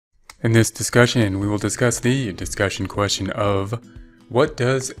In this discussion, we will discuss the discussion question of what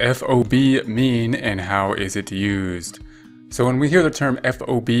does FOB mean and how is it used? So when we hear the term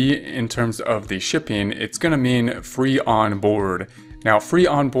FOB in terms of the shipping, it's going to mean free on board. Now, free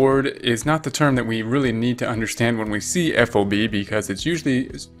on board is not the term that we really need to understand when we see FOB because it's usually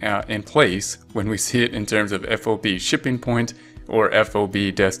in place when we see it in terms of FOB shipping point or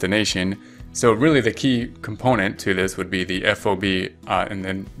FOB destination. So really the key component to this would be the FOB and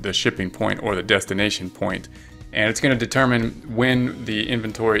then the shipping point or the destination point. And it's going to determine when the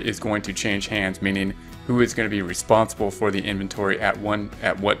inventory is going to change hands, meaning who is going to be responsible for the inventory at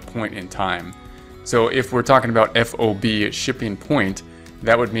what point in time. So if we're talking about FOB shipping point,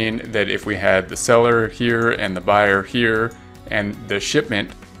 that would mean that if we had the seller here and the buyer here and the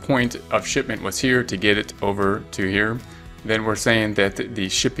shipment point of shipment was here to get it over to here, then we're saying that the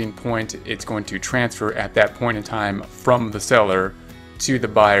shipping point, it's going to transfer at that point in time from the seller to the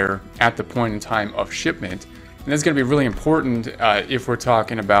buyer at the point in time of shipment. And that's going to be really important if we're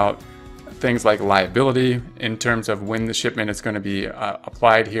talking about things like liability in terms of when the shipment is going to be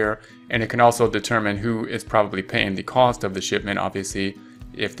applied here. And it can also determine who is probably paying the cost of the shipment. Obviously,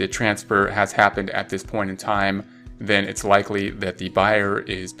 if the transfer has happened at this point in time, then it's likely that the buyer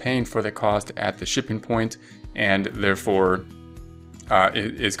is paying for the cost at the shipping point, and therefore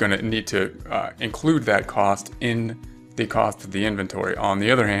is going to need to include that cost in the cost of the inventory. On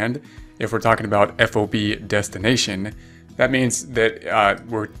the other hand, if we're talking about FOB destination, that means that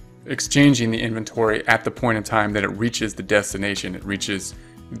we're exchanging the inventory at the point in time that it reaches the destination. It reaches,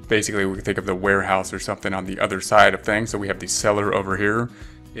 basically we can think of the warehouse or something on the other side of things. So we have the seller over here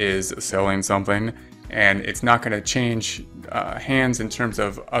is selling something, and it's not going to change hands in terms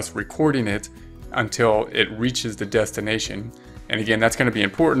of us recording it until it reaches the destination. And again, that's going to be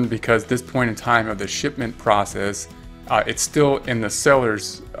important because this point in time of the shipment process, it's still in the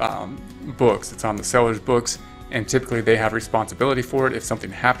seller's books. It's on the seller's books, and typically they have responsibility for it. If something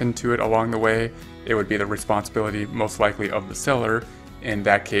happened to it along the way, it would be the responsibility most likely of the seller in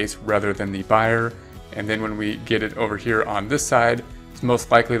that case rather than the buyer. And then when we get it over here on this side, it's most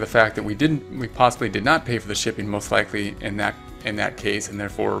likely the fact that we possibly did not pay for the shipping, most likely in that case, and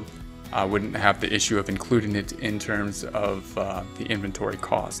therefore wouldn't have the issue of including it in terms of the inventory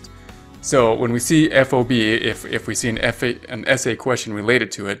cost. So when we see FOB, if we see an essay question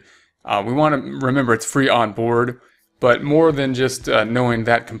related to it, we want to remember it's free on board, but more than just knowing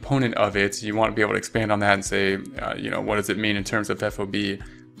that component of it, you want to be able to expand on that and say, what does it mean in terms of FOB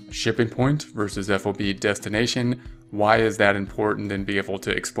shipping point versus FOB destination? Why is that important? And be able to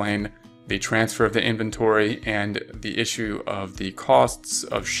explain the transfer of the inventory and the issue of the costs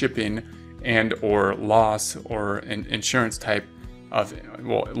of shipping and or loss or an insurance type of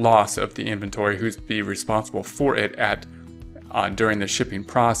loss of the inventory, who's be responsible for it at during the shipping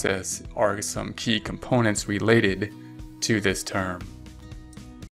process, are some key components related to this term.